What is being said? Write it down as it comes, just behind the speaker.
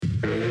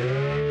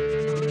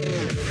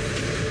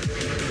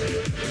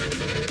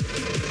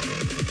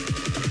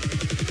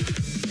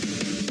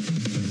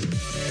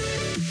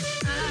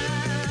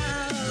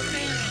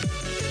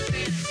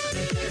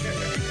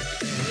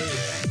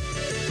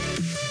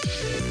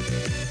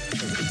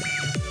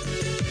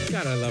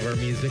God, I love our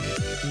music.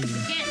 You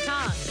can't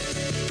talk.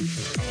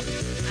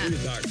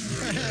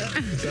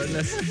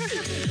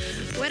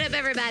 What up,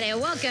 everybody?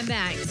 Welcome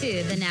back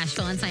to the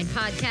Nashville Unsigned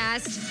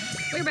Podcast.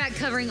 We're back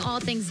covering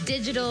all things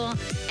digital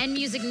and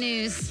music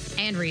news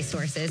and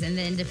resources in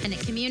the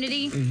independent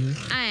community.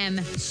 I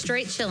am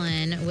straight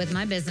chilling with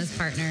my business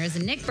partners,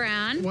 Nick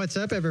Brown. What's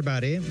up,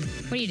 everybody?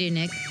 What do you do,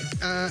 Nick?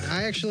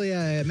 I actually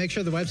make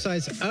sure the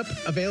website's up,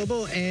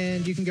 available,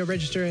 and you can go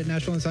register at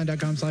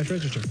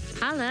nashvilleinsigned.com/register.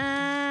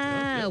 Holla!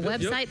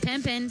 Website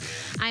pimping.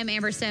 I'm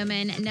Amber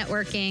Stoneman,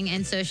 networking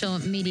and social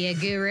media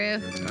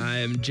guru.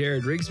 I'm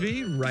Jared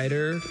Rigsby,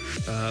 writer,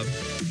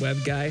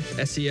 web guy,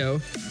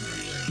 SEO,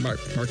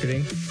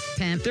 marketing,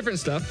 Pimp. different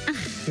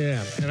stuff.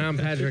 Yeah, and I'm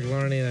Patrick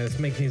Larney, and it's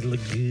making things look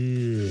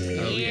good.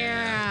 Oh,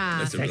 Yeah.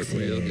 That's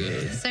real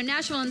good. So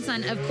Nashville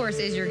Unsigned, of course,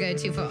 is your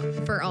go-to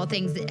for all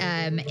things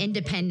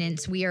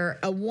independence. We are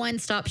a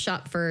one-stop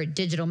shop for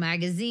digital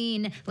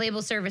magazine,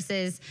 label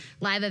services,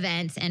 live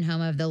events, and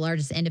home of the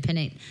largest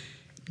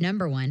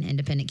number one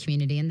independent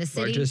community in the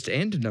city. Largest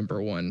and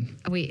number one.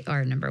 We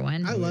are number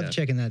one. I love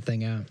checking that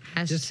thing out.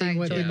 Just seeing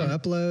what people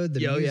upload, the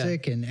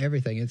music, and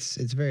everything. It's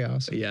very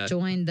awesome. Yeah.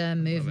 Join the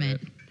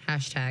movement.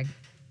 Hashtag.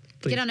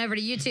 Get on over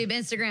to YouTube,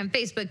 Instagram,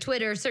 Facebook,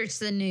 Twitter. Search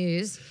the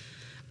news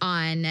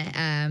on,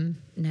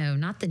 no,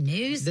 not the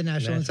news. The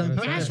Nashville Unsigned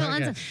Podcast. Nashville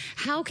Unsigned.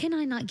 How can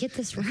I not get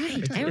this right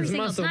every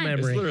single muscle time?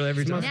 memory. It's literally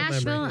every time.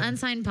 Nashville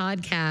Unsigned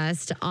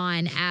Podcast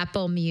on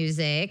Apple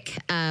Music.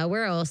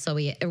 Where else are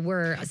we?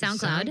 We're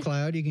SoundCloud.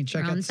 SoundCloud. You can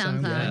check We're out on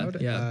SoundCloud.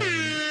 SoundCloud. Yeah.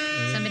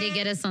 Somebody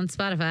get us on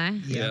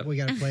Spotify. Yeah, we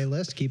got a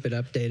playlist. Keep it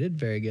updated.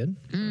 Very good.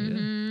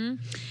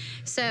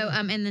 So,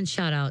 and then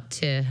shout out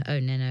to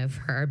Onino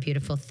for our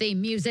beautiful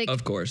theme music.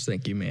 Of course.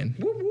 Thank you, man.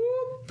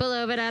 Pull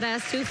over that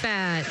ass too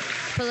fat.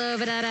 Pull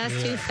over that ass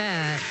too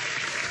fat.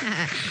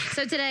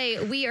 So today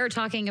we are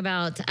talking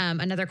about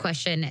another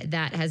question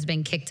that has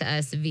been kicked to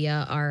us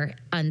via our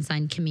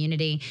unsigned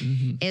community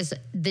is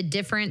the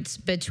difference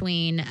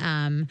between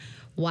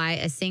why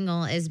a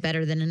single is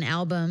better than an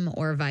album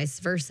or vice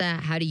versa.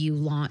 How do you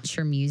launch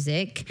your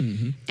music?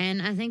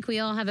 And I think we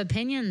all have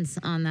opinions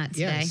on that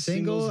today. Yeah,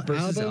 single, Singles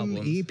versus album,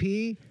 albums.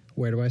 EP.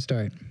 Where do I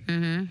start?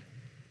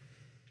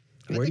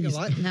 Where do you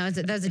No,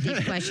 that's a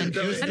deep question.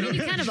 I mean,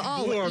 you kind of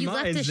all blew our you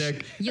left minds, us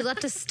Nick. you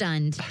left us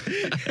stunned.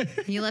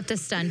 You left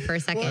us stunned for a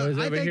second. I was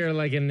I over think- here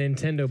like a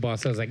Nintendo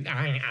boss. I was like,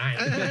 I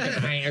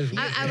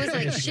was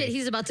like, shit,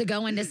 he's about to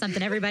go into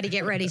something. Everybody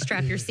get ready.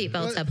 Strap your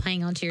seatbelts up.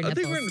 Hang on to your I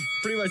nipples. think we're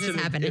pretty much This is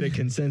in happening. a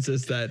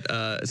consensus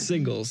that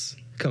singles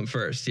come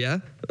first. Yeah.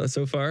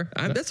 So far,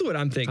 that's what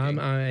I'm thinking.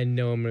 I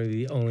know I'm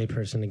the only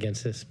person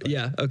against this. But,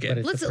 Yeah, okay. but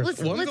it's Let's the first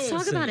one. Well, I'm let's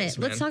going talk about singles,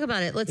 it. Let's man. talk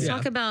about it. Let's Yeah.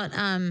 talk about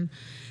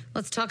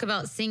let's talk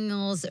about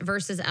singles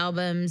versus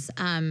albums.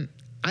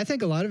 I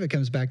think a lot of it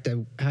comes back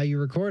to how you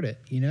record it.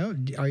 You know,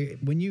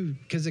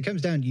 because it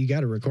comes down, you got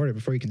to record it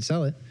before you can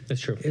sell it.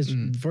 That's true.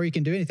 Before you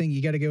can do anything,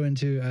 you got to go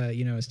into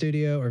a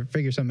studio or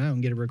figure something out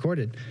and get it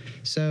recorded.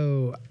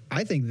 So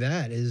I think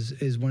that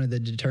is one of the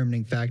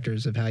determining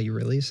factors of how you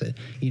release it.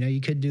 You know,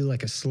 you could do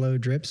like a slow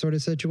drip sort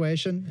of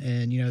situation,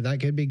 and that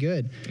could be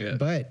good. Yeah.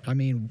 But I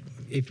mean,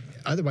 if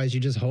otherwise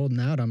you're just holding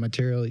out on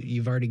material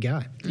you've already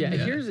got. Yeah,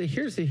 here's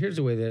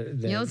the way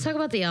that Let's talk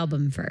about the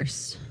album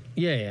first.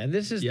 Yeah.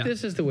 This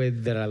is the way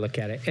that I look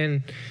at it.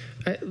 And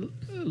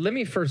let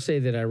me first say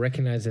that I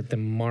recognize that the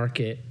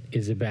market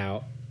is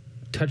about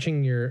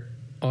touching your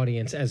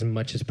audience as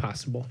much as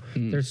possible.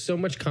 There's so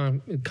much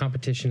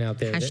competition out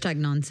there. Hashtag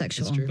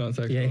non-sexual. Don't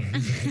say-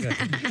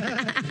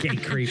 Gay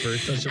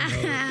creepers.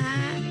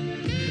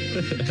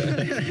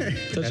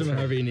 Touch them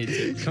however you need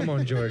to. Come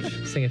on, George,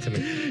 sing it to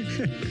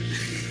me.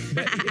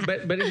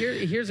 But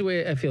here's the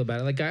way I feel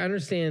about it. Like, I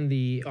understand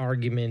the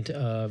argument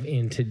of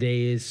in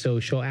today's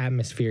social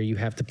atmosphere, you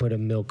have to put a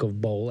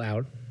bowl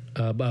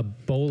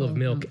of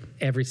milk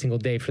every single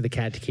day for the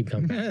cat to keep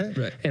coming.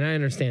 Right. And I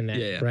understand that,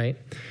 Yeah. right?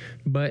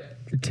 But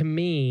to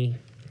me,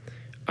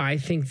 I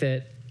think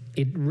that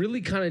it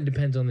really kind of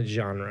depends on the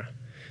genre.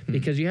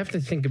 Because you have to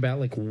think about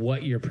like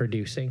what you're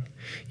producing.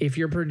 If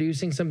you're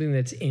producing something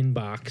that's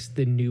inbox,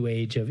 the new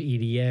age of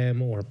EDM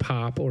or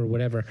pop or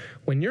whatever,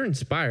 when you're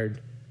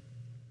inspired,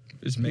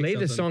 Just make lay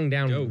the something song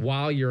down go.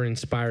 while you're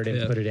inspired and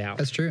Yeah. put it out.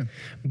 That's true.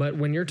 But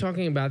when you're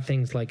talking about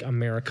things like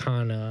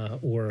Americana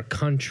or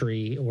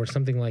country or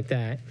something like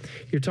that,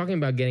 you're talking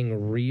about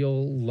getting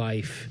real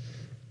life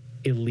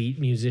elite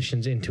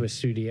musicians into a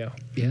studio.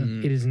 Yeah.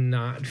 It is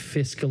not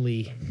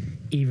fiscally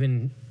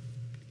even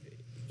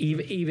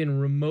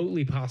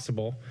remotely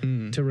possible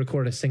to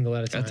record a single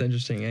at a time. That's an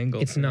interesting angle.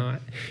 It's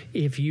not.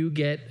 If you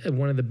get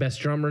one of the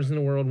best drummers in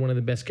the world, one of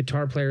the best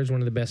guitar players,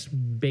 one of the best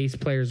bass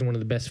players, one of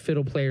the best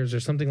fiddle players, or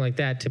something like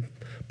that, to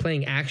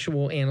playing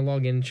actual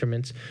analog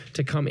instruments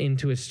to come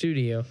into a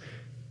studio,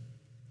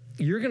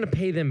 you're going to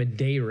pay them a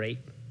day rate.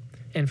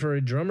 And for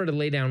a drummer to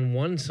lay down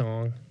one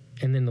song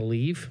and then to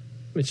leave,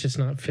 It's just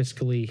not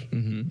fiscally.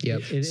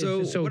 Yep.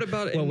 So what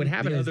about what in would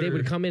happen the is they other-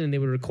 would come in and they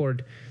would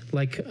record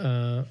like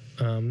a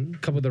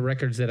couple of the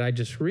records that I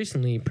just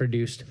recently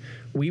produced.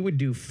 We would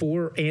do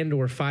 4 and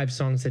or 5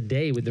 songs a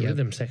day with the Yep.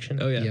 rhythm section.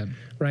 Oh yeah. Yep.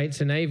 Right.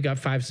 So now you've got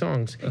 5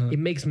 songs. It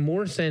makes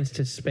more sense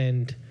to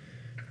spend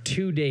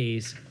 2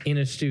 days in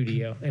a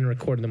studio and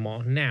record them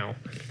all. Now,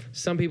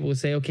 some people would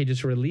say, okay,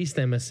 just release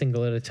them a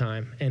single at a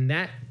time, and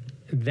that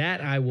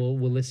I will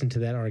listen to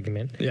that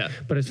argument. Yeah.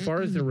 But as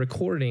far as the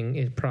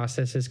recording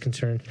process is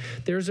concerned,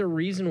 there's a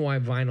reason why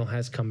vinyl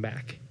has come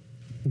back.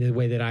 The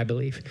way that I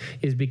believe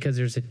is because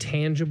there's a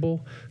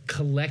tangible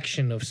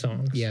collection of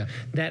songs Yeah.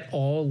 that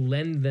all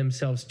lend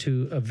themselves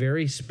to a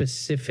very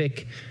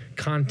specific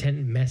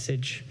content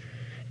message.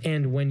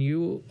 And when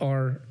you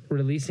are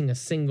releasing a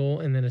single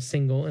and then a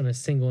single and a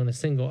single and a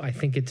single, I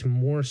think it's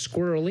more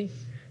squirrely,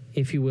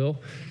 if you will,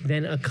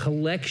 than a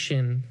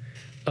collection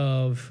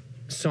of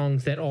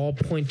songs that all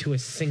point to a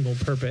single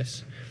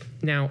purpose.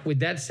 Now, with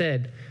that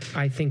said,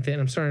 I think that,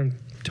 I'm sorry I'm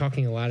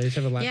talking a lot. I just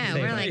have a lot to Yeah,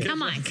 say. we're like,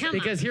 come on.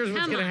 Because here's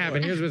what's come going to on.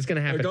 happen. Here's what's going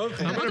to happen. Go for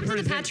it. I'm going Welcome to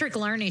to the present. Patrick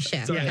Lerney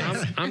show.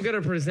 Yeah, I'm going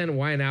to present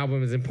why an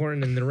album is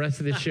important, and the rest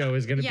of the show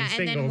is going to Yeah, be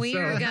and singles. then we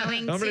are so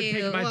going I'm going to-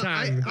 take my Well,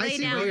 time. I Lay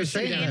see what down you're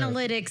some saying, though.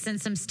 analytics and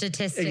some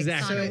statistics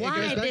Exactly. So on it why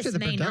goes back to this the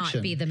may not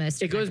production. be the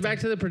most It goes back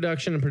effective. to the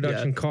production and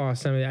production Yeah.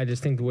 costs. I mean, I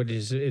just think what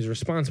is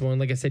responsible. And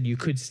like I said, you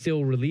could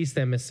still release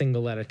them a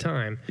single at a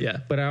time. Yeah.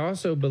 But I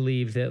also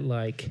believe that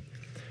like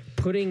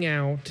putting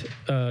out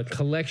a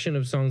collection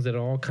of songs that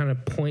all kind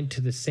of point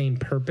to the same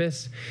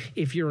purpose.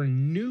 If you're a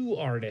new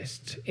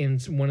artist in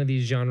one of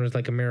these genres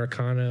like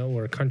Americana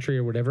or country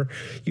or whatever,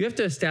 you have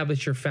to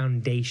establish your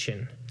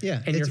foundation. Yeah,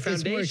 And your it's more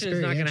foundation is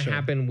not going to experiential.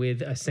 happen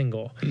with a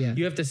single. Yeah.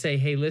 You have to say,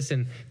 hey,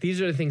 listen,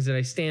 these are the things that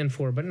I stand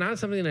for, but not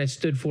something that I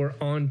stood for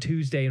on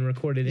Tuesday and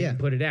recorded it Yeah. and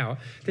put it out.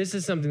 This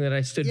is something that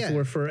I stood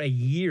Yeah. for a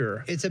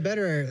year. It's a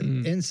better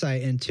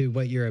insight into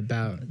what you're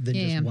about than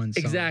Yeah. just one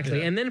song. Exactly.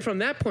 Yeah. And then from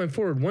that point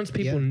forward, once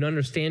people Yeah.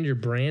 understand your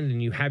brand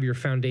and you have your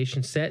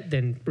foundation set,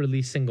 then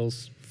release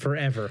singles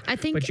forever. I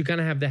think- but you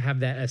kind of have to have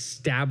that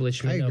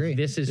establishment I agree. of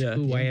this is Yeah.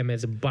 who I am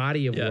as a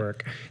body of Yeah.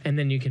 work, and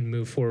then you can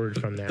move forward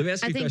from there. Let me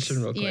ask I you a think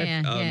question real quick.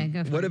 yeah,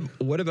 go for it.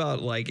 What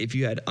about like if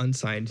you had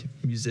unsigned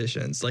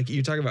musicians? Like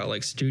you talk about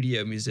like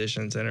studio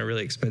musicians and a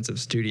really expensive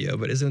studio,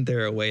 but isn't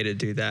there a way to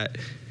do that?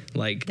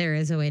 Like There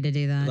is a way to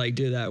do that. like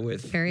do that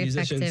with Very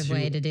musicians effective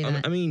way to do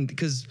that. I mean,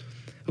 because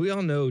we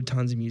all know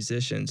tons of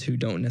musicians who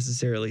don't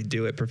necessarily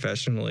do it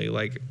professionally.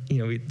 Like, you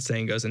know,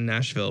 saying goes in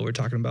Nashville, we're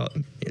talking about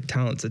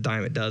talent's a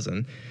dime a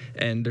dozen.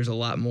 And there's a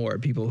lot more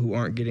people who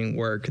aren't getting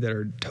work that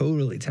are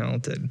totally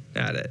talented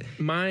at it.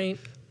 My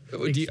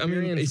They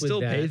experience still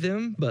with pay that-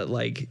 them, but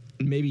like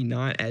maybe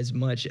not as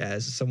much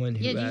as someone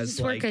who Yeah, you has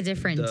just work like a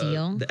different the,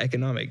 deal. The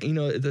economic, you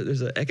know,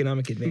 there's an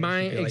economic advantage.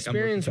 My to be like, I'm a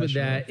experience with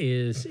professional. that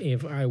is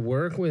if I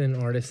work with an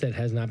artist that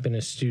has not been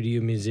a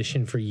studio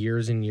musician for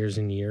years and years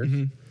and years,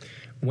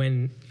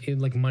 when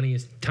like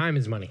time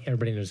is money.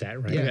 Everybody knows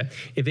that, right? Yeah. Okay.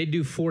 If they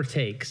do 4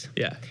 takes,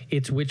 Yeah.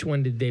 it's which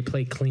one did they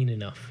play clean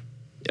enough?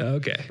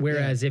 Okay.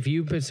 Whereas if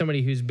you put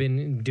somebody who's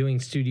been doing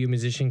studio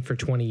musician for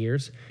 20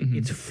 years,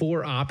 it's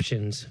 4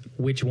 options.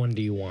 Which one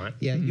do you want?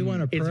 Yeah, you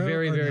want a pro It's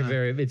very, or very, not?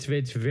 very. It's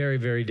very,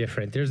 very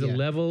different. There's a Yeah.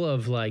 level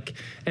of like,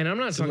 and I'm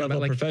not talking level about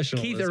of like Keith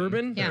professionalism.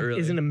 Urban Yeah.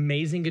 is an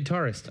amazing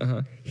guitarist.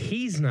 Uh-huh.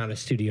 He's not a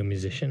studio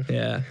musician.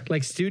 Yeah.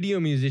 Like studio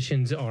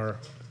musicians are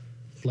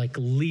like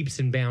leaps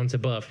and bounds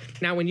above.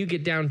 Now, when you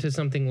get down to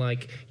something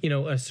like, you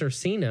know, a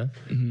Cercina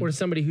or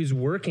somebody who's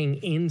working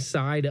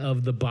inside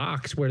of the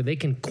box where they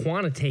can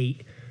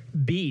quantitate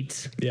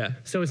beats. Yeah.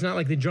 So it's not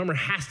like the drummer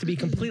has to be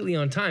completely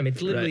on time.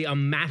 It's literally Right. a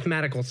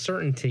mathematical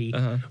certainty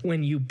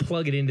when you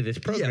plug it into this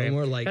program.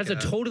 more like, that's a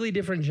totally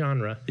different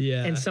genre.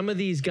 Yeah. And some of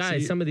these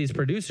guys, you- some of these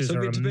producers So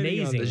are depending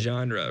on amazing. the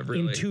genre,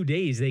 really. In 2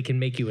 days, they can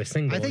make you a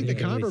single. I think and the you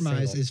can release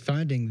compromise single. is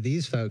finding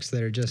these folks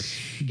that are just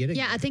getting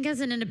Yeah, it. I think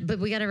but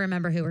we got to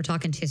remember who we're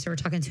talking to. So we're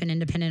talking to an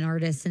independent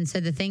artist, and so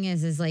the thing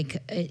is like,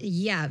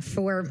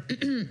 for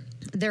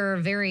there are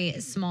a very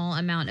small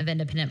amount of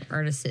independent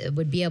artists that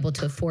would be able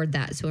to afford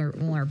that. So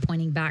we're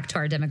pointing back to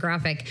our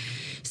demographic.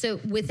 So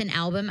with an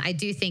album, I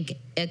do think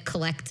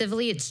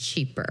collectively it's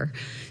cheaper.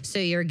 So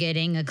you're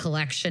getting a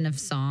collection of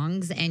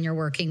songs, and you're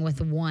working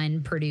with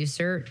one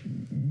producer,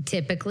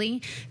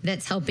 typically,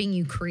 that's helping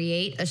you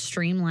create a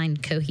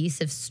streamlined,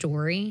 cohesive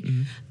story.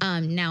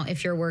 Now,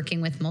 if you're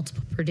working with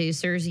multiple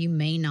producers, you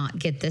may not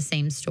get the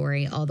same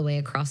story all the way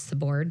across the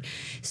board.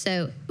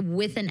 So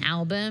with an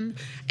album,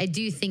 I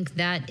do think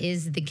that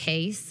is the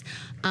case.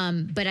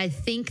 But I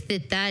think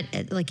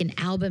that like an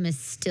album is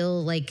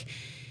still like,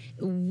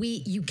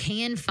 you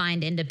can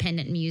find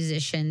independent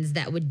musicians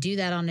that would do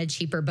that on a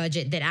cheaper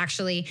budget, that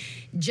actually,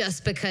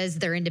 just because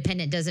they're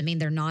independent doesn't mean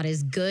they're not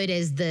as good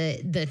as the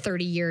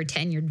 30-year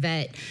tenured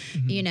vet,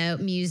 you know,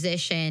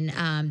 musician,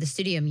 the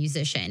studio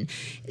musician.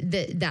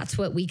 That's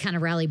what we kind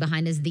of rally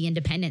behind, is the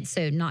independent.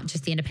 So not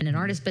just the independent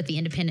artist, but the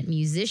independent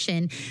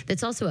musician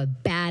that's also a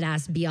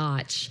badass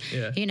biatch,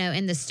 Yeah. you know,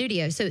 in the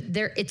studio. So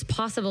it's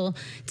possible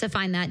to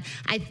find that.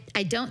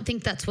 I don't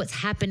think that's what's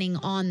happening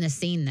on the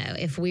scene though.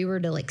 If we were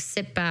to like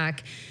sit back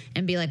back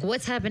and be like,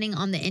 what's happening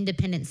on the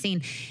independent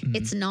scene?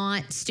 It's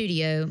not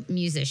studio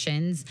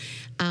musicians.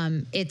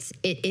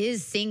 It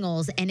is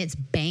singles and it's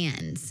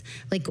bands.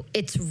 Like,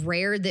 it's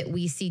rare that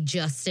we see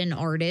just an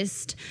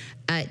artist.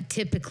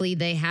 Typically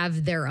they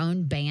have their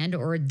own band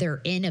or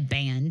they're in a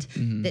band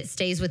that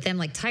stays with them,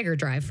 like Tiger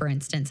Drive, for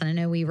instance. And I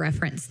know we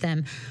referenced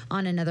them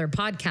on another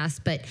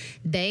podcast, but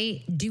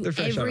they do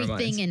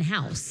everything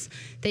in-house.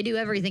 They do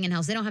everything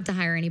in-house. They don't have to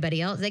hire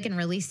anybody else. They can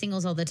release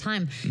singles all the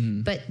time.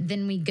 But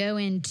then we go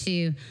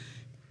into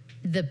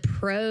the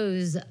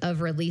pros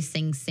of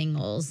releasing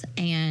singles.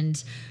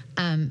 And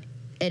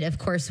it, of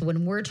course,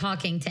 when we're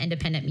talking to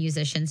independent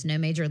musicians, no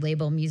major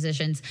label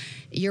musicians,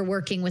 you're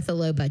working with a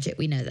low budget.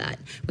 We know that.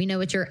 We know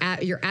what your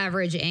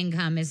average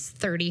income is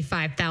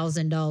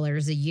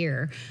 $35,000 a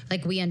year.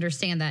 Like, we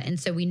understand that. And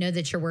so we know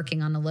that you're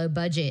working on a low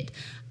budget.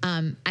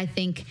 I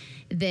think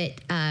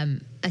that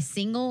a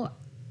single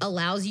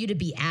allows you to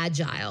be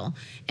agile.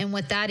 And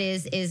what that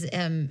is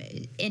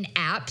in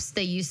apps,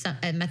 they use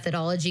a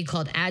methodology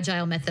called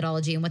agile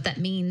methodology. And what that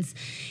means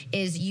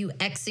is you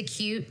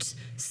execute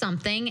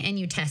something and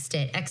you test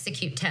it,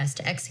 execute,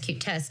 test.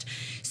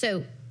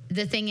 So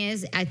the thing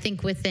is, I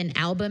think with an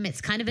album,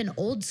 it's kind of an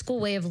old school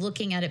way of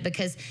looking at it,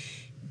 because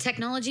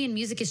technology and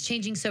music is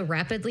changing so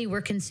rapidly.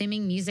 We're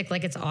consuming music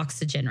like it's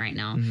oxygen right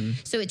now.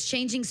 So it's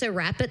changing so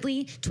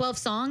rapidly. 12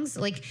 songs,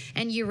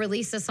 and you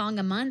release a song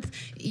a month,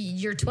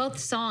 your 12th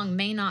song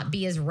may not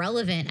be as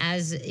relevant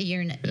as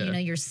your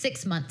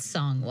 6-month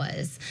song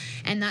was.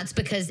 And that's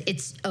because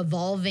it's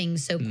evolving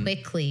so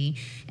quickly,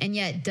 and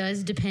yet it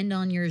does depend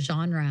on your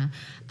genre.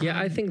 Yeah,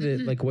 I think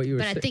that what you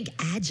were saying. But I think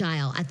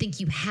agile. I think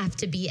you have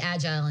to be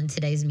agile in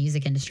today's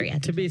music industry. I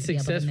think To be able to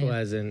successful move.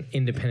 as an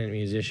independent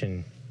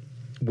musician,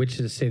 which is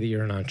to say that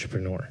you're an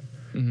entrepreneur.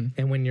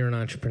 And when you're an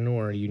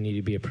entrepreneur, you need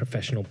to be a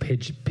professional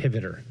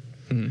pivoter.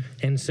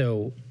 And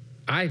so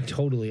I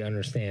totally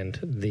understand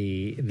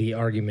the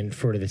argument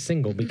for the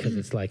single, because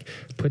it's like,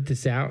 put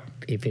this out.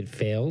 If it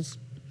fails,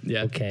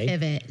 okay.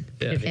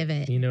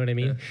 Pivot. You know what I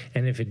mean?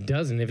 And if it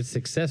doesn't, if it's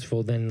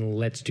successful, then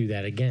let's do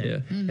that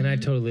again. And I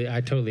totally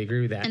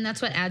agree with that. And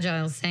that's what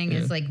agile is saying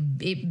is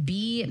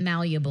be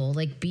malleable,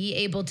 be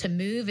able to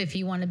move if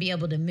you want to be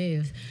able to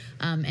move.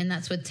 And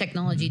that's with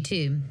technology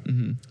too.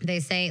 They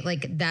say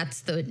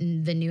that's the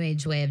new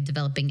age way of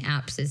developing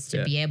apps, is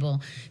to be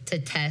able to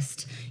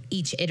test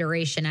each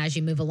iteration as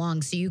you move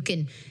along, so you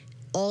can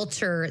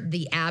alter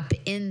the app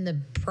in the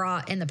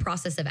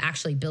process of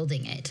actually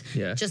building it.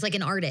 Just like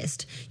an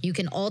artist, you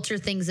can alter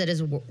things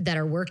that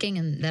are working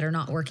and that are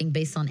not working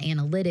based on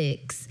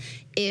analytics.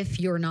 If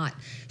you're not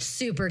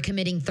super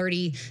committing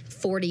 $30,000,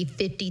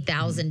 $40,000,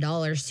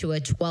 $50,000 to a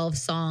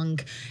 12-song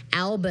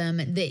album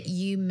that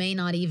you may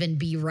not even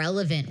be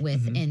relevant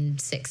with in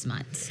 6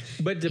 months.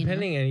 But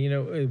depending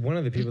on, one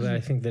of the people that I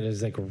think that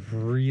is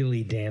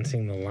really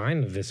dancing the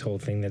line of this whole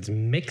thing, that's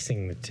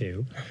mixing the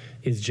two,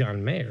 is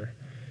John Mayer.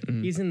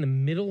 He's in the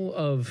middle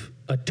of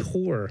a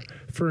tour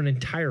for an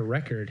entire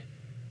record,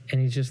 and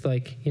he's just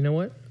like, you know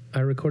what? I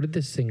recorded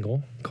this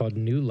single called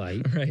New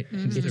Light. Right.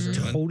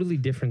 It's totally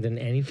different than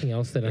anything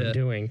else that I'm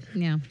doing.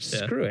 Yeah.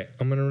 Screw it.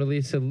 I'm going to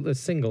release a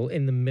single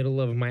in the middle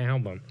of my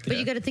album. But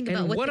you got to think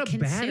about And what the a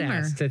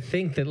consumer. badass to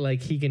think that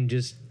he can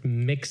just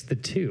mix the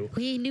two.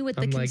 Well, he knew what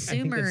the I'm like, I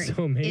think consumer that's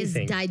so is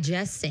amazing.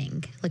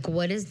 digesting.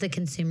 What is the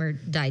consumer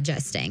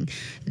digesting?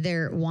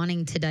 They're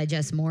wanting to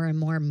digest more and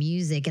more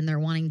music, and they're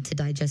wanting to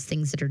digest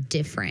things that are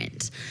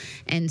different.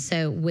 And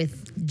so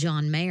with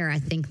John Mayer, I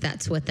think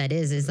that's what that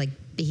is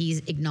he's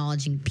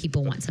acknowledging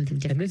people want something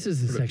And different. this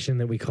is the section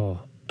that we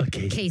call a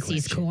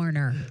Casey's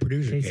Corner.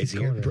 Producer Casey's Casey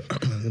here. Corner.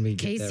 Let me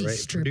get Casey's that right.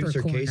 Stripper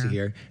Producer Casey Corner.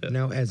 here.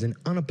 Now, as an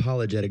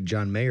unapologetic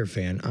John Mayer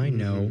fan, I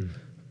know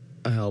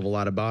a hell of a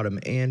lot about him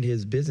and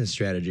his business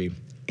strategy.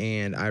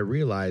 And I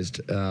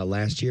realized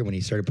last year when he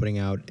started putting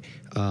out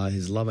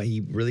his Love,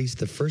 he released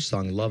the first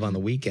song, Love on the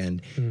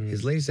Weekend.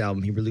 His latest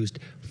album, he released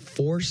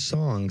 4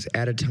 songs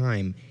at a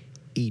time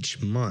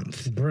each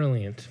month.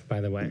 Brilliant,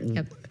 by the way.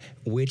 Yep.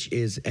 Which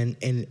is and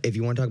if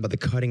you want to talk about the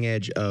cutting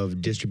edge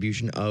of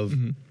distribution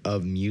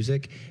of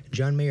music,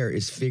 John Mayer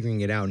is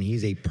figuring it out, and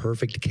he's a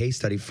perfect case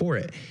study for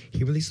it.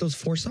 He released those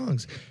 4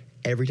 songs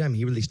every time.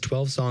 He released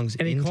 12 songs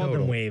And he in called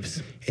total. them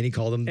waves. And he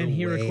called them the And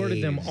he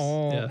recorded them waves.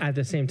 all at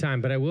the same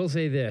time. But I will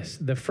say this.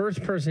 The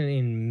first person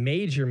in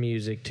major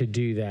music to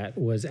do that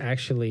was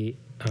actually...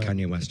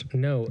 Kanye West.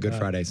 No. Good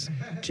Fridays.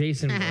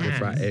 Jason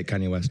Mraz.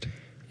 Kanye West.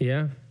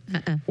 Yeah?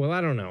 Well,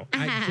 I don't know.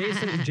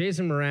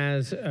 Jason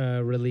Mraz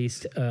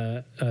released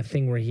a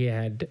thing where he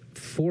had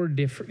 4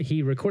 different...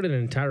 He recorded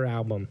an entire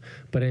album,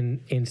 but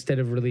instead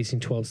of releasing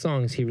 12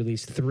 songs, he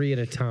released 3 at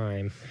a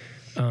time.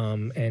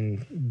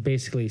 And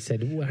basically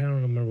said, I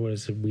don't remember what it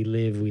was, we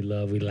live, we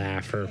love, we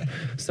laugh, or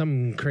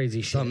some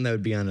crazy shit. Something that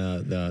would be on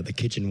the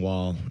kitchen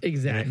wall.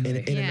 Exactly.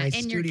 In a nice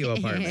in your studio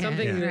apartment. yeah.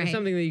 Something Right.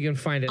 something that you can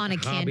find at On a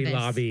Hobby canvas.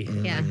 Lobby.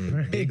 Yeah.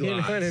 Big You know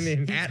lots. what I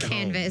mean? At home.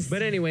 Canvas.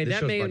 But anyway, This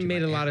that show's brought to you made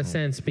by a lot of At Home.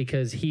 sense,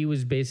 because he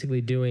was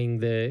basically doing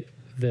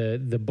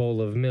the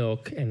bowl of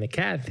milk and the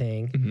cat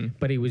thing,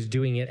 but he was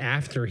doing it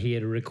after he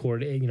had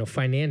recorded,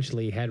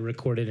 financially had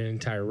recorded an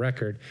entire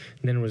record,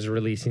 and then was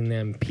releasing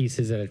them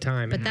pieces at a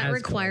time. But that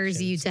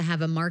requires you to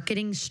have a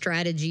marketing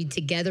strategy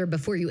together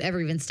before you ever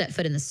even step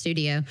foot in the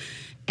studio.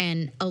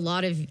 And a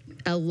lot of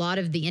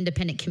the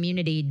independent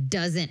community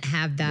doesn't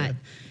have that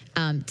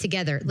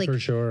together. Like For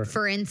sure.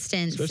 For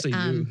instance,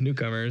 Especially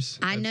newcomers.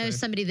 I I'd know say.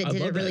 somebody that I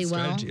did love it really that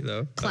well. strategy, though. I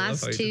love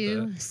Class how you did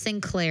 2 that.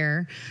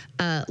 Sinclair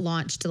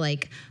launched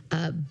like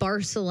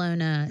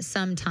Barcelona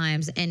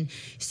sometimes, and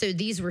so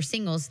these were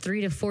singles,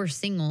 3 to 4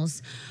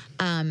 singles,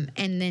 and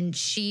then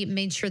she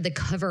made sure the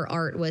cover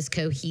art was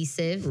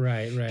cohesive,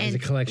 Right, as and a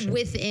collection.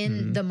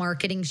 within the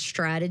marketing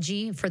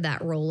strategy for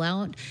that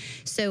rollout.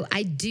 So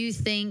I do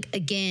think,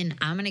 again,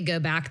 I'm going to go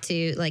back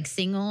to like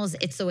singles.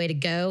 It's the way to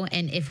go.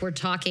 And if we're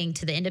talking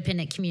to the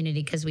independent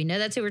community, because we know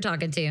that's who we're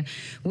talking to,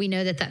 we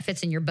know that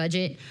fits in your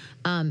budget.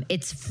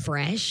 It's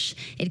fresh.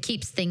 It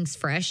keeps things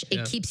fresh.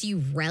 It keeps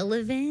you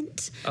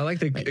relevant. I like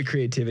the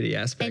creativity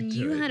aspect. And to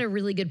you it. had a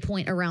really good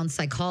point around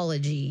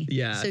psychology.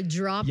 Yeah. So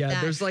drop Yeah,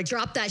 that. there's like-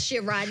 drop that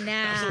shit right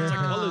now.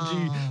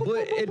 psychology. Well,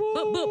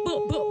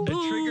 it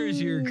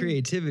triggers your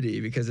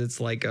creativity because it's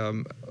like I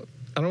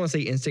don't want to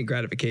say instant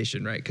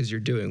gratification, right? Because you're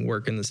doing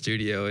work in the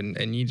studio and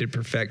you need to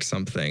perfect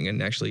something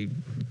and actually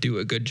do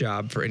a good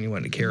job for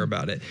anyone to care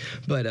about it.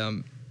 But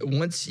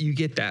once you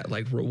get that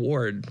like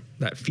reward,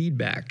 that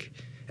feedback,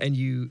 and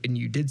you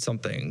did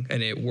something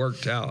and it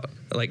worked out,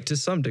 like to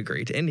some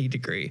degree, to any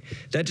degree,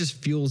 that just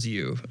fuels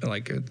you,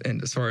 like,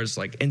 and as far as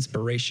like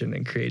inspiration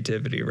and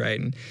creativity,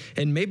 right?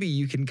 And maybe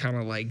you can kind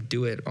of like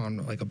do it on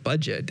like a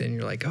budget, and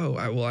you're like, oh,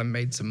 I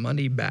made some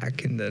money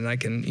back, and then I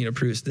can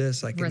produce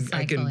this. I can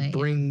Recycle it,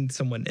 bring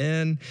someone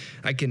in,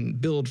 I can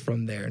build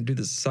from there and do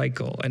this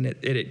cycle, and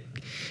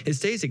it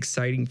stays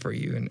exciting for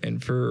you.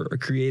 And for a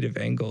creative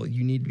angle,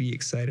 you need to be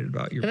excited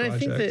about your And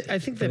project. I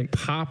think that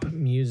pop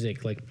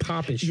music, like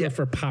pop is short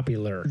for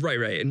popular.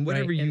 Right, and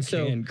whatever Right, you and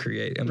so- can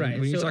create. I mean, Right.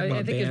 when you So talk I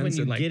about think is when bands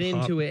you and like get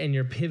pop, into it and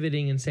you're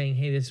pivoting and saying,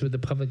 hey, this is what the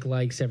public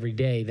likes every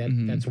day,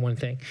 that's one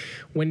thing.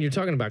 When you're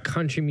talking about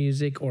country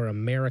music or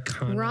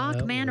Americana.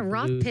 Rock, man, or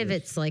rock blues,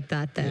 pivots like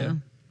that though. Yeah.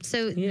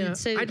 So Yeah,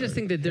 so I just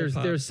think that there's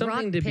Hip-hop. something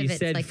Rock to be pivots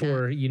said like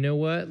for, that. you know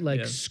what,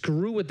 like Yeah.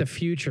 screw what the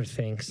future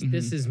thinks.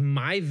 This is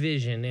my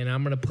vision, and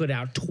I'm going to put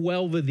out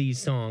 12 of these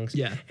songs.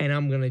 Yeah. And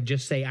I'm going to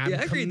just say I'm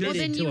Yeah, I agree. Well,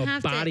 committed then you to a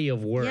have body to,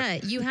 of work. Yeah,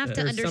 you have to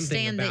There's something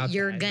understand that about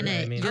you're that, gonna you know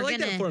what I mean? you're I like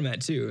gonna that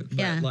format too. But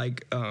Yeah.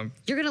 like,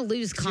 you're gonna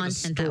lose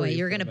content that way. story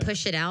You're gonna format.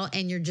 push it out,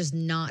 and you're just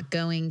not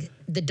going.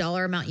 The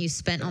dollar amount you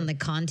spent on the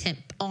content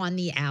on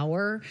the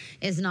hour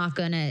is not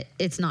gonna.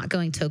 It's not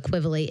going to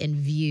equivalate in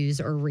views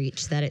or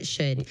reach that it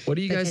should. what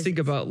do you guys because think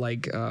about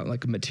like a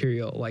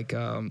material like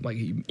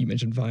you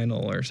mentioned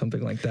vinyl or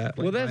something like that?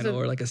 Like Well, that's vinyl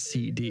a- or like a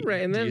CD.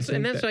 Right, and Do you that's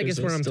think I that guess there's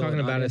what I'm still talking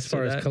an about audience as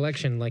far for as that?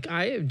 collection. Like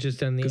I have just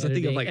done the 'Cause I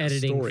think of, editing, like, a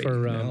editing story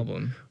for in an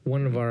album.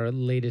 one of our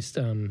latest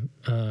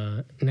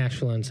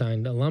Nashville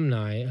Unsigned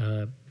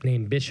alumni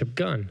named Bishop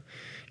Gunn,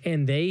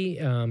 and they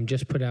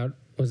just put out,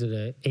 was it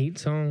a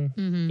 8-song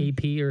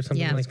EP or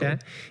something Yeah. like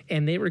That's that?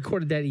 And they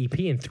recorded that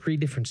EP in 3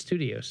 different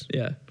studios,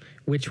 Yeah.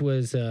 which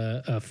was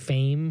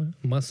Fame,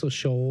 Muscle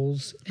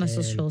Shoals,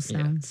 Muscle and Shoals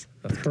sounds.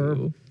 That's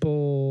cool.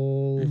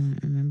 Purple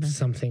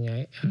something.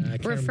 I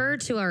can't Refer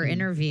to our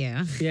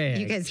interview. yeah.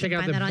 You guys check can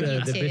out find that on the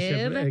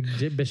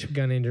YouTube. Bishop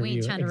Gunn interview. We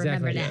ain't trying to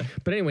remember that.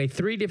 But anyway,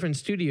 3 different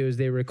studios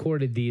they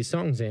recorded these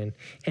songs in,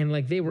 and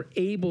like they were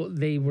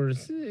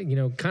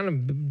kind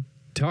of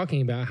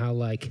talking about how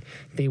like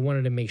they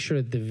wanted to make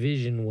sure that the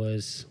vision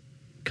was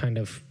kind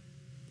of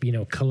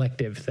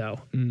collective though.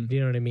 You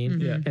know what I mean?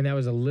 Mm-hmm. Yeah. And that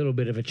was a little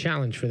bit of a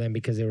challenge for them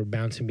because they were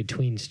bouncing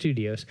between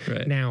studios.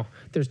 Right. Now,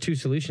 there's 2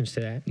 solutions to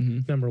that.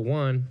 Number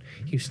one,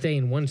 you stay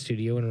in one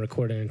studio and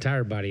record an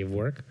entire body of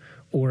work,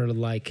 or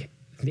like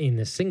in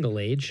the single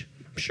age,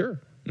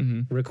 sure,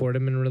 record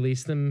them and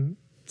release them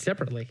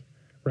separately,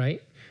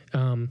 right?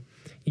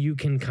 You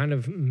can kind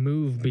of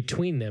move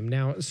between them.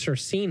 Now,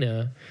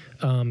 Circina,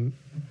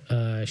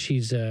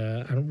 she's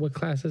what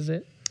class is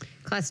it?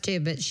 Class 2,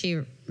 but she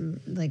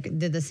like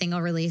did the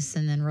single release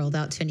and then rolled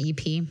out to an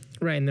EP,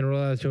 Right, and then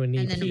roll out to an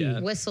EP. and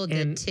then Whistle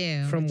did And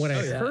too. From what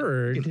I've yeah.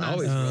 heard You can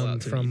always roll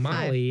out to an from EP.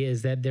 Molly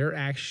is that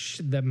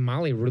that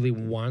Molly really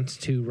wants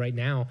to right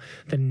now.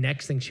 The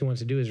next thing she wants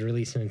to do is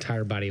release an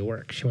entire body of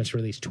work. She wants to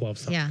release 12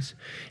 songs.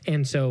 Yeah.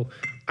 And so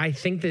I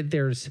think that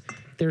there's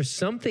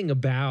something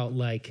about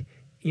like.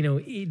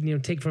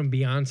 Take from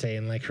Beyonce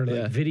and like her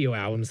Yeah. like video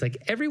albums. Like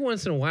every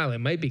once in a while, it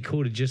might be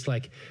cool to just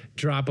like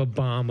drop a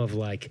bomb of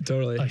like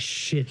Totally. a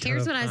shit ton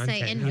Here's of what I say: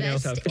 content, you know?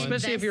 invest,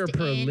 especially if you're a invest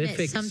in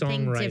prolific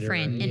something songwriter.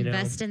 different. you know?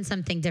 Invest in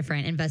something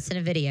different. Invest in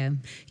a video.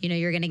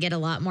 You're going to get a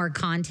lot more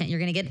content. You're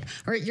going to get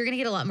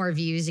a lot more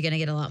views. You're going to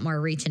get a lot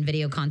more reach in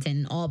video content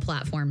in all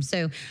platforms.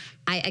 So,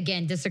 I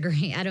again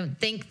disagree. I don't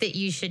think that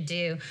you should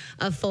do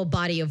a full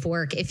body of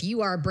work. If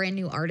you are a brand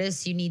new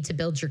artist, you need to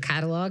build your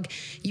catalog.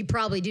 You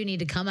probably do need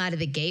to come out of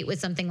the gate with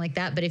something like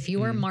that. But if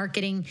you are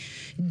marketing,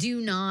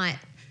 do not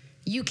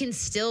you can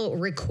still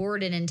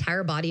record an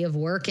entire body of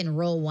work and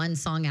roll one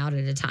song out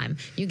at a time.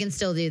 You can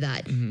still do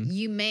that.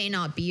 You may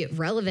not be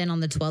relevant on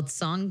the 12th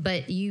song,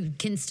 but you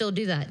can still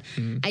do that.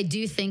 I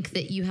do think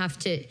that you have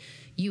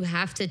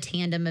to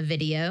tandem a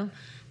video.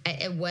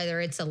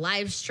 Whether it's a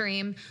live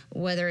stream,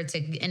 whether it's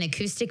an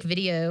acoustic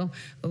video,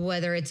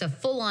 whether it's a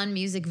full-on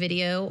music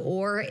video,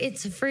 or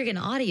it's a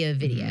friggin' audio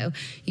video,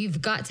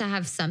 you've got to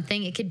have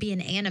something. It could be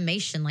an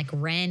animation like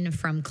Ren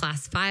from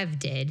Class 5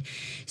 did.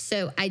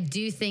 So I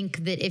do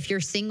think that if your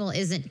single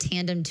isn't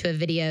tandem to a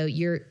video,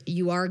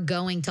 you are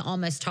going to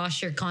almost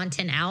toss your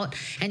content out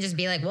and just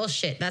be like, well,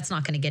 shit, that's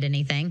not going to get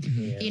anything.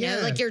 You know,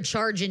 like you're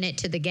charging it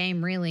to the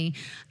game, really.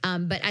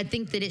 But I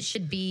think that it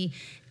should be,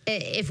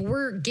 if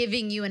we're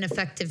giving you an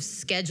effective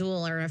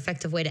schedule or an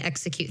effective way to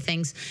execute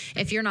things,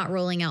 if you're not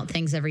rolling out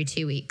things every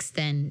 2 weeks,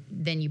 then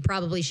you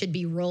probably should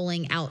be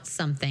rolling out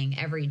something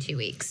every 2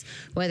 weeks,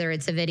 whether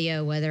it's a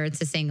video, whether it's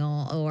a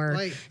single, or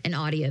an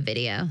audio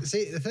video.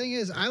 See, the thing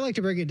is, I like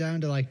to break it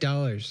down to like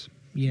dollars.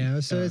 You know,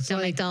 so it's Don't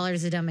like make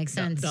dollars, it don't make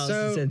sense.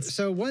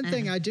 So one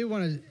thing I do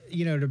want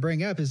to, to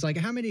bring up is like,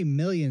 how many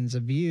millions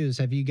of views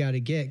have you got to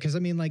get? Because I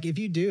mean, like, if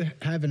you do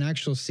have an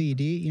actual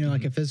CD,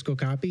 like a physical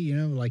copy,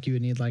 like you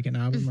would need like an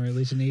album or at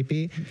least an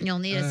EP. You'll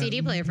need a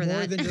CD player for more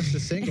that. More than just a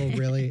single,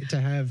 really,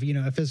 to have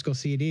a physical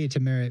CD to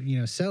merit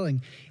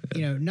selling.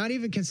 Not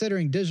even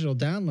considering digital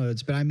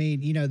downloads, but I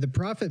mean, the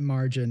profit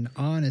margin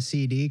on a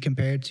CD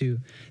compared to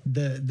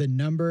the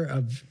number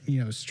of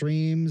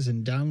streams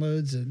and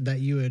downloads that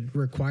you would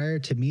require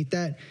to meet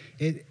that,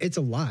 it's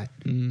a lot.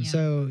 Yeah.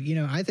 So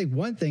I think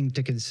one thing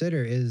to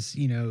consider is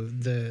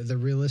the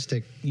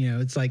realistic.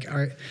 It's like,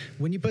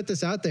 when you put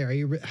this out there,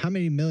 how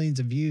many millions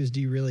of views do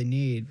you really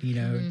need?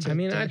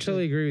 I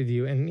actually agree with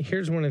you. And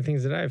here's one of the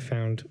things that I've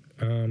found.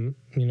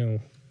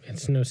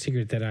 It's no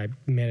secret that I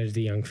manage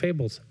the Young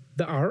Fables.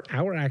 Our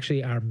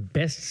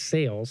best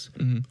sales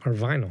are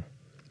vinyl.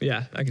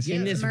 Yeah, I can see in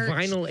that. this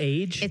vinyl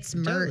age. It's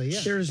merch. Totally,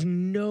 yeah. There's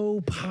no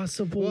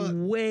possible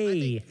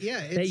way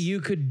that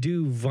you could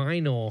do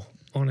vinyl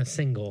on a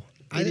single.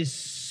 It is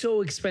so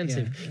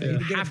expensive. Yeah. You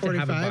You have to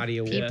have a body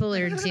of work. People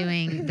are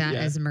doing that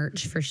as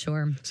merch for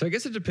sure. So I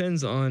guess it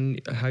depends on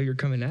how you're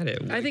coming at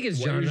it. I think it's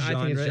what your genre.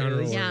 I think it's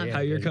genre. is, Yeah. how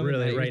you're coming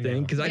at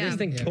everything. Because I Yeah. just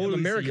think Totally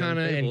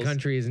Americana and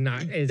country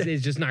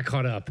is just not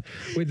caught up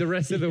with the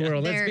rest of the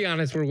world. Let's be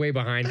honest, we're way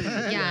behind.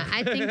 Yeah,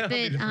 I think that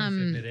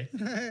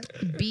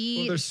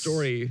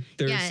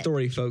they're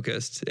story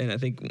focused, and I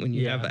think when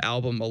you have an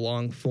album, a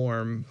long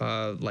form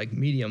like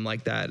medium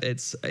like that,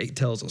 it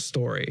tells a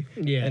story.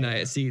 Yeah, and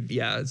I see but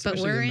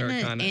especially we're in in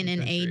Americana an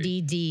country.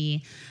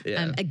 ADD.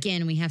 Yeah.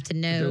 Again, we have to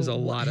know There's a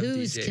lot of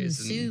who's DJs and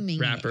consuming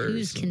it, rappers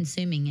who's and-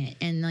 consuming it,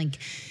 and like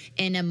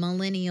in a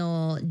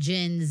millennial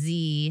Gen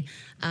Z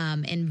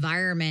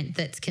environment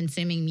that's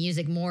consuming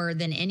music more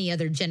than any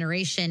other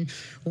generation,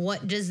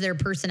 what does their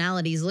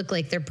personalities look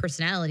like? Their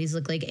personalities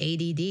look like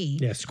ADD.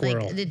 Yeah,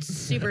 squirrel. Like, it's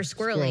super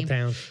squirrely.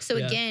 Squirrel town. So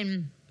Yeah.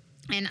 again.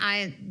 And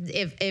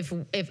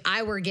if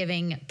I were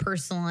giving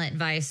personal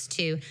advice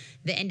to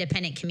the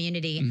independent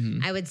community,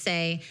 I would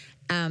say,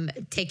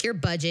 take your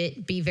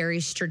budget, be very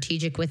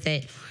strategic with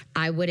it.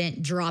 I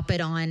wouldn't drop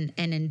it on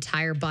an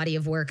entire body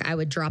of work. I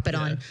would drop it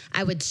on.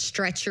 I would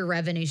stretch your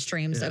revenue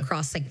streams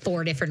across like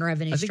 4 different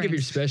revenue I think streams. if you're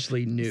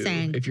especially new,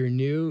 if you're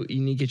new,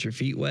 you need to get your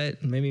feet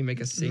wet. Maybe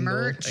make a single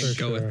Merch. and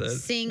go with it.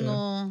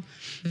 Single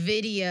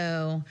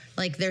video,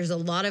 like there's a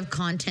lot of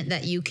content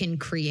that you can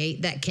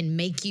create that can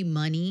make you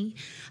money.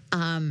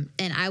 And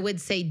I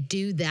would say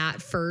do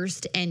that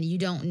first, and you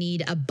don't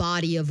need a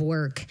body of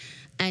work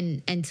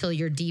until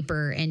you're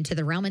deeper into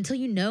the realm, until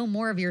you know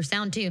more of your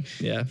sound too.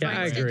 Yeah. Yeah,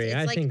 I instance, agree. it's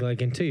I like- think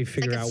until you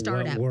figure like a out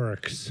startup. what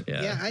works.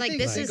 Yeah, I Like,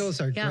 think this is-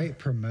 singles are yeah. great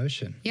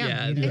promotion.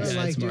 Yeah. it's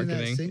Like doing that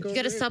marketing. single You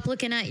got to rate. stop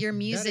looking at your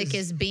music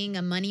is- as being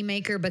a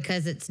moneymaker,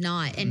 because it's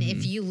not. And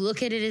if you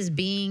look at it as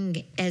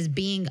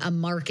being a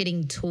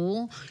marketing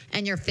tool,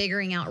 and you're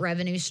figuring out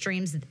revenue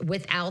streams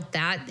without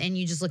that, and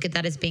you just look at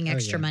that as being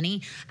extra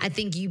money, I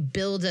think you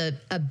build a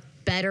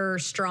better,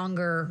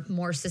 stronger,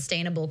 more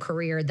sustainable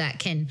career that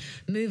can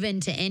move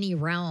into any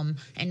realm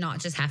and not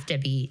just have to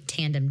be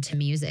tandem to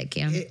music.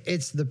 Yeah.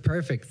 It's the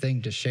perfect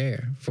thing to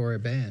share for a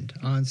band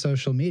on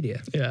social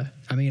media. Yeah.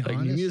 I mean, Like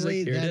new honestly, music,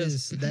 here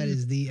it that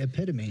is the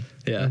epitome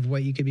Yeah. of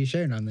what you could be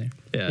sharing on there.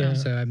 Yeah.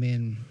 So I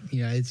mean,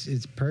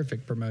 it's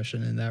perfect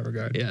promotion in that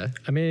regard. Yeah.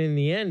 I mean, in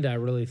the end, I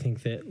really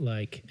think that,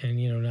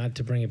 not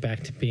to bring it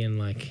back to being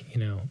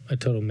a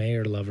total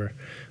Mayer lover,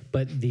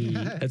 but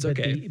That's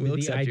okay. We'll the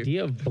accept you.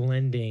 idea of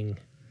blending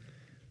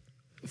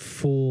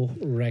full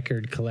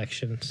record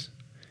collections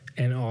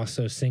and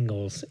also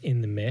singles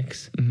in the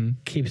mix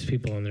keeps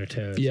people on their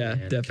toes. Yeah,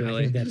 man.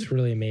 definitely. I think that's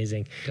really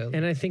amazing. Totally.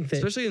 And I think that,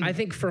 Especially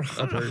in for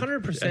upper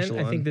 100%, I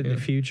echelon, think that yeah.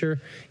 the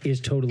future is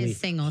totally Is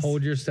singles.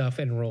 hold your stuff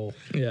and roll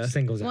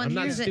singles out. Well, I'm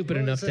not here's the- stupid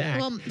enough to act.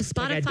 Well, like, I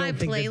Spotify don't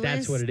think that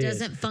that's what playlist it is.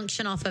 doesn't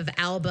function off of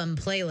album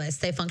playlists.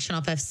 They function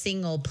off of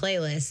single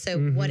playlists. So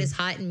what is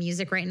hot in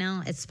music right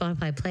now? It's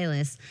Spotify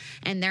playlists.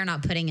 And they're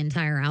not putting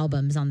entire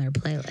albums on their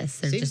playlists.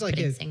 They're Seems just like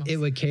putting it singles.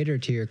 would cater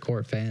to your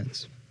core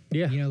fans.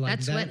 Yeah. You know, like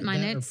That's what my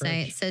notes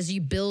say. It says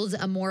you build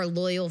a more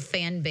loyal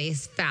fan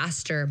base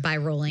faster by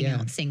rolling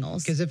out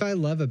singles. Because if I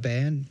love a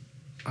band,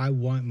 I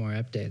want more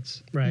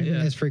updates. Right. Yeah.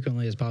 As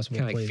frequently as possible.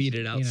 Kinda like please. feed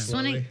it out You know. Just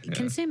want slowly. to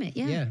consume it.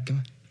 Yeah. Yeah.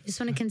 Just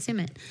want to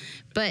consume it.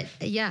 But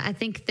yeah, I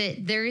think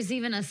that there is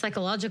even a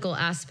psychological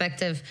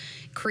aspect of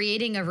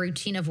creating a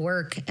routine of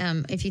work.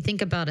 If you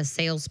think about a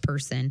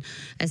salesperson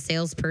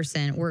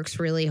works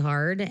really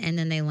hard and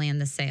then they land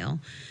the sale.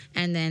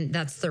 And then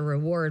that's the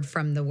reward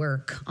from the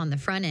work on the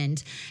front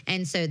end.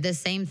 And so the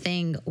same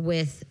thing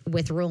with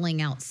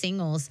rolling out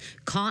singles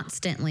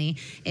constantly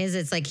is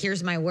it's like,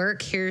 here's my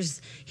work,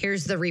 here's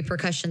the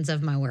repercussions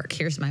of my work.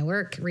 Here's my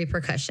work,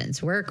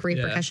 repercussions, work,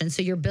 repercussions.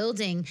 So you're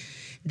building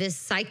this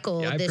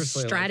cycle, Yeah, I this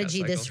personally like that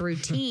strategy, this cycle.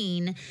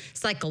 routine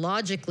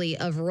psychologically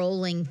of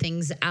rolling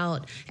things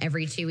out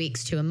every 2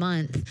 weeks to a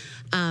month.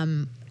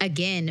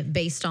 Again,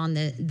 based on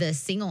the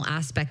single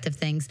aspect of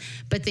things,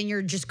 but then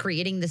you're just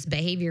creating this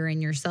behavior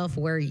in yourself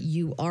where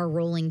you are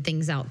rolling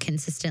things out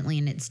consistently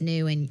and it's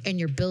new and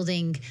you're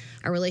building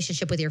a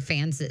relationship with your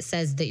fans that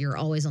says that you're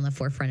always on the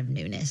forefront of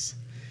newness,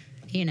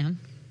 you know?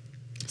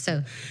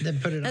 So Then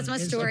put it that's on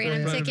my story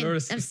and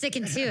Instagram. I'm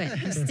sticking to it.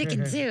 I'm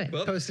sticking to it.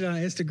 Post it on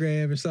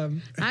Instagram or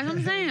something. That's what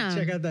I'm saying.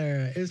 Check out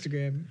their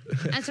Instagram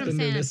That's what I'm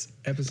saying.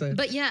 episode.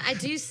 But yeah, I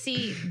do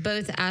see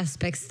both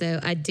aspects though.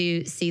 I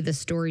do see the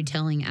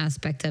storytelling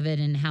aspect of it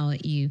and how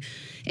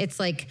it's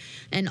like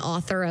an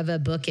author of a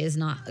book is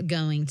not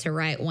going to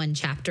write one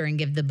chapter and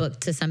give the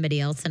book to somebody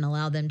else and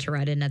allow them to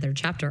write another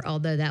chapter,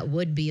 although that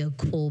would be a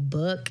cool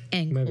book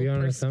and Maybe cool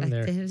on something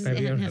there. perspectives.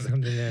 Maybe on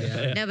something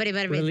there. Nobody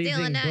better be Releasing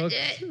stealing that books,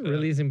 shit.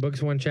 releasing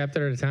books one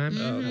chapter at a time.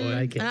 Oh, I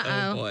like it.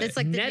 Uh-oh. boy. It's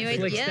like the new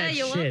Netflix age. Yeah, that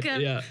you're shit.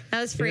 welcome. Yeah.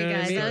 That was free, You know what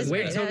I guys. mean? That was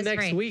Wait free. till That was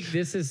next free. week.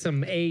 This is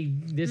some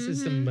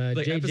Like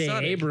J.J.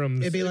 episodic.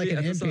 Abrams. It'd be like an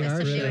episode. NPR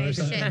Some new show or age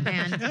something. shit,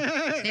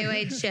 man. New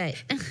age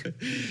shit.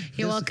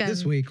 You're welcome.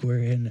 This week we're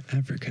in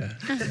Africa.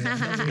 We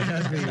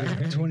have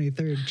the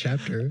 23rd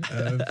chapter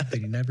of the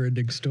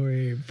Never-Ending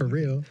Story for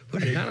real. I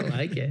kind of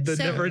like it. The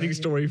So- never-ending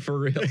story for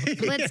real.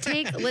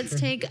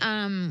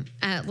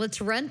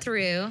 let's run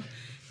through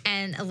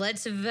and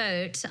let's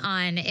vote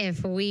on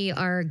if we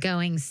are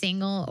going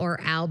single or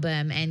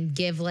album and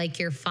give like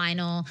your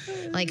final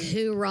like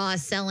hoorah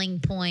selling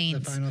The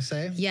points. final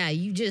say. Yeah,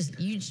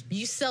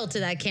 you sell to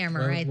that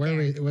camera right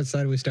Where there. what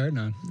side are we starting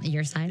on?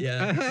 Your side.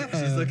 Yeah,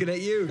 she's looking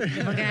at you.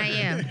 Looking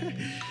at you.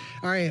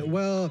 All right.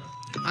 Well,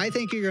 I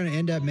think you're going to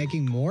end up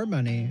making more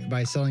money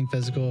by selling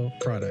physical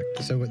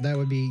product. So that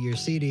would be your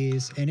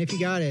CDs. And if you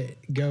got it,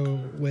 go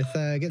with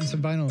getting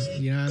some vinyl.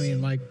 You know what I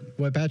mean? Like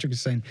what Patrick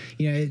was saying.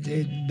 You know,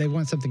 they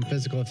want something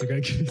physical if they're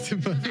going to give you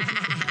some money.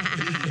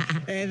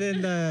 And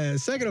then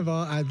second of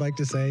all, I'd like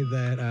to say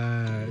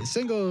that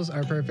singles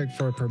are perfect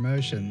for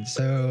promotion.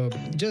 So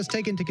just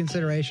take into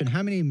consideration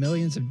how many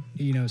millions of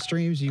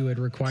streams you would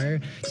require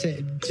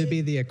to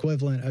be the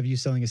equivalent of you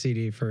selling a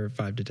CD for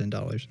 $5 to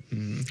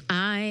 $10.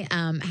 I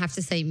have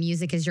to say,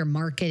 music is your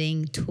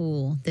marketing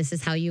tool. This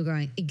is how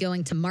you're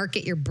going to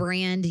market your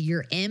brand,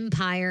 your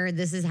empire.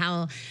 This is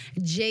how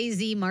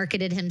Jay-Z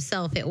marketed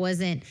himself. It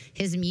wasn't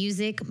his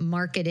music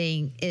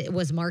marketing; it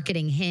was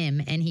marketing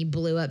him, and he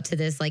blew up to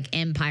this like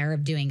empire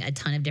of doing a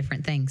ton of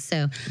different things.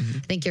 So, I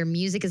think your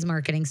music is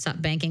marketing.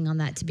 Stop banking on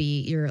that to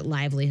be your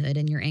livelihood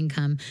and your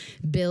income.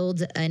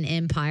 Build an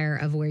empire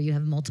of where you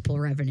have multiple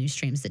revenue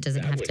streams that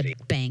doesn't have to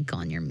bank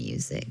on your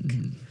music.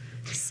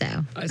 So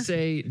I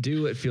say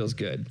do what feels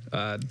good.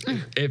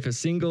 If a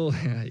single,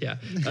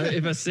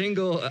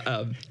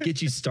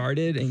 gets you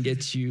started and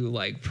gets you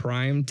like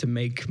primed to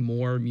make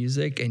more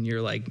music, and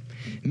you're like,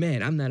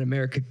 man, I'm that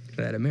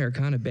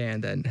Americana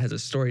band that has a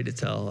story to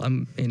tell.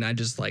 And I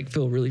just like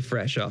feel really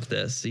fresh off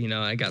this. You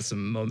know, I got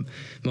some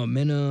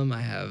momentum.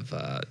 I have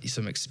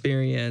some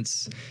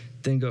experience.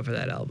 Then go for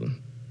that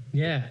album.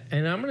 Yeah,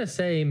 and I'm gonna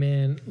say,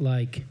 man,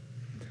 like,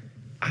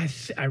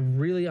 I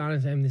really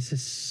honestly, I mean, this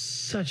is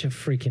such a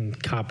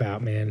freaking cop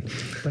out, man,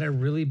 but I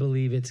really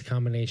believe it's a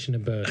combination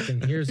of both,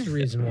 and here's the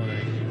reason why.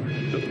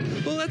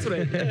 Well, that's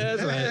right.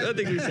 I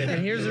think we said And that.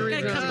 here's the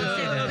reason.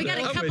 we got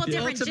a I'm couple with you.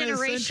 different Ultimate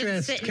generations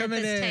centrist sitting at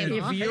coming this in.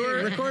 table. If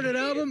you're- Record an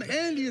album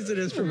and use it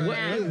as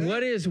promotion.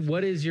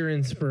 What is your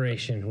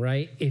inspiration,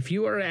 right? If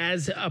you are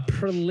as a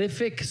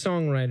prolific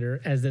songwriter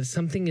as that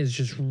something is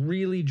just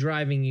really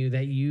driving you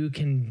that you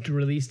can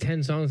release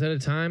 10 songs at a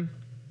time,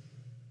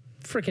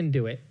 freaking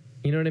do it.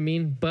 You know what I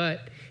mean?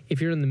 But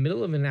if you're in the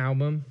middle of an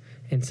album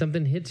and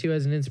something hits you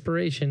as an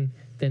inspiration,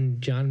 then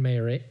John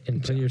Mayer it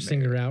and put your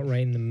singer out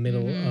right in the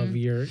middle of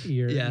your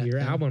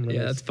album release.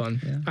 Yeah, that's fun.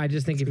 Yeah. I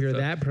just think if you're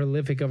that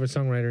prolific of a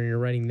songwriter and you're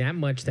writing that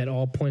much that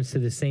all points to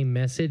the same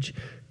message,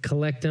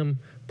 collect them,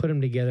 put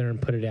them together,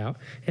 and put it out.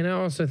 And I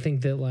also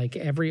think that like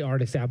every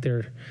artist out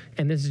there,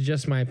 and this is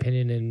just my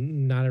opinion,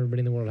 and not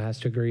everybody in the world has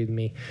to agree with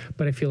me,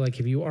 but I feel like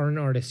if you are an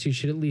artist, you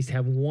should at least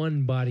have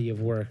one body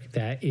of work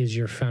that is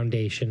your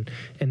foundation,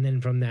 and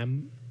then from that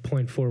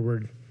point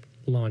forward,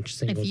 launch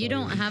singles. If you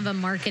don't have a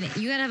marketing,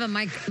 you gotta have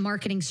a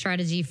marketing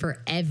strategy for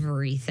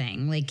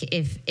everything. Like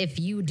if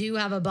you do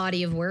have a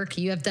body of work,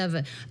 you have to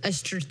have a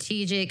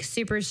strategic,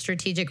 super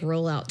strategic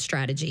rollout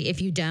strategy.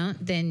 If you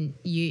don't, then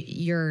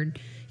you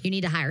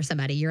need to hire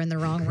somebody. You're in the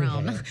wrong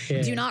realm.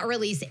 Yeah. Do not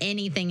release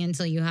anything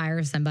until you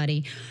hire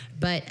somebody.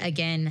 But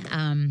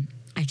again,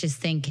 I just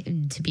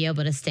think to be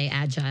able to stay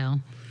agile,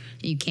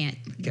 you can't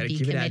Gotta be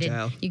keep it committed.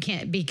 agile. You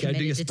can't be Gotta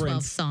do your committed to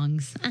 12 sprints.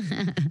 songs.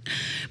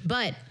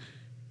 But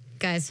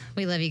guys,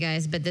 we love you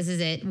guys, but this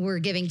is it. We're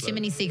giving too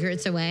many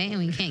secrets away, and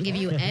we can't give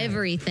you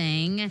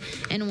everything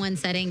in one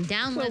setting.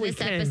 Download Well, we this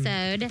can.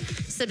 episode.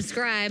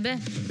 Subscribe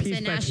Piece to by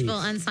Nashville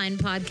piece. Unsigned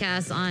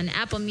Podcast on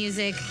Apple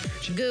Music,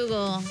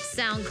 Google,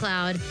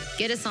 SoundCloud.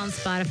 Get us on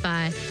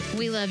Spotify.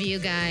 We love you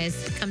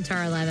guys. Come to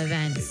our live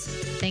events.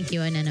 Thank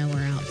you, and I know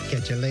we're out.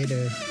 Catch you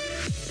later.